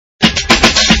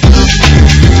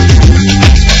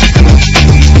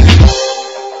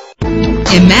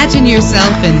Imagine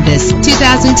yourself in this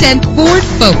 2010 Ford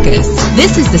Focus.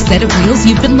 This is the set of wheels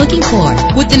you've been looking for,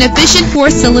 with an efficient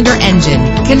 4-cylinder engine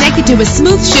connected to a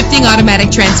smooth shifting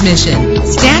automatic transmission.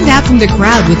 Stand out from the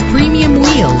crowd with premium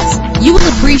wheels. You will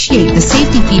appreciate the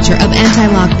safety feature of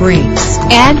anti-lock brakes.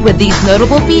 And with these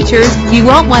notable features, you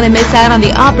won't want to miss out on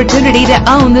the opportunity to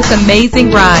own this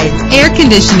amazing ride. Air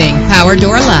conditioning, power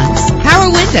door locks, power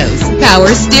windows,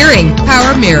 power steering,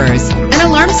 power mirrors, an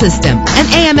alarm system, an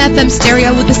AM/FM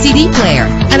stereo with a CD player,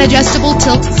 an adjustable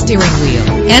tilt steering wheel.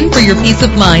 And for your peace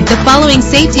of mind, the following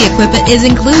safety equipment is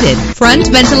included: front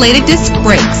ventilated disc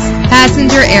brakes,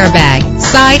 passenger airbag,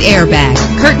 side airbag,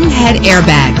 curtain head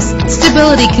airbags,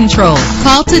 stability control.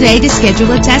 Call today to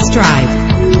schedule a test drive.